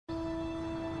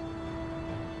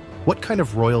What kind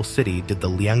of royal city did the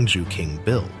Liangzhu king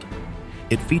build?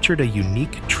 It featured a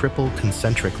unique triple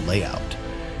concentric layout,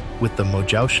 with the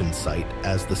Mojiaoshan site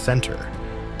as the center,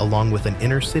 along with an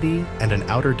inner city and an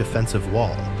outer defensive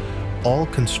wall, all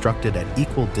constructed at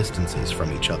equal distances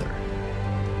from each other.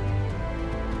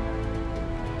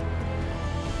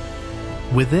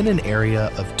 Within an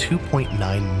area of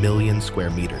 2.9 million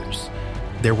square meters,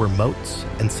 there were moats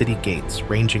and city gates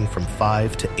ranging from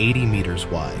 5 to 80 meters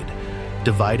wide,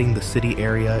 dividing the city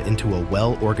area into a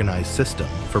well-organized system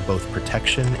for both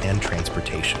protection and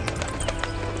transportation.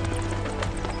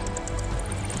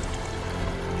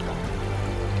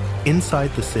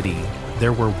 Inside the city,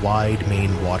 there were wide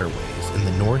main waterways in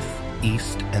the north,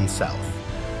 east, and south,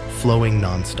 flowing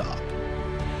nonstop.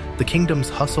 The kingdom's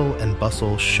hustle and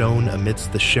bustle shone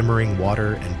amidst the shimmering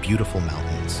water and beautiful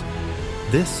mountains.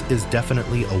 This is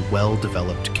definitely a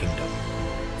well-developed kingdom,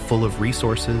 full of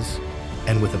resources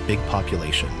and with a big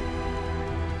population.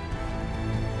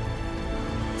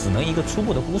 只能一个初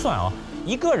步的估算啊，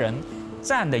一个人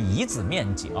占的遗址面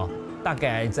积啊，大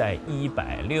概在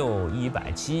160、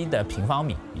170的平方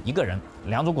米一个人。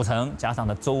良渚古城加上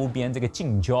的周边这个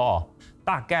近郊啊，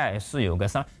大概是有个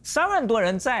3万多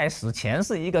人在史前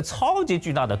是一个超级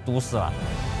巨大的都市了。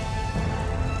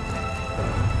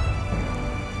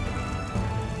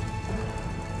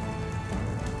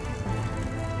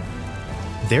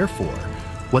Therefore,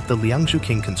 what the Liangzhu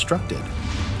king constructed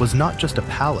was not just a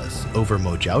palace over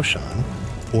Mojiaoshan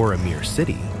or a mere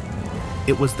city.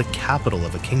 It was the capital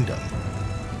of a kingdom.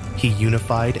 He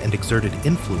unified and exerted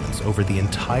influence over the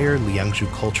entire Liangzhu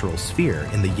cultural sphere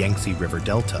in the Yangtze River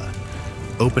Delta,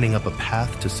 opening up a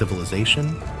path to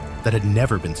civilization that had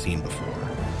never been seen before.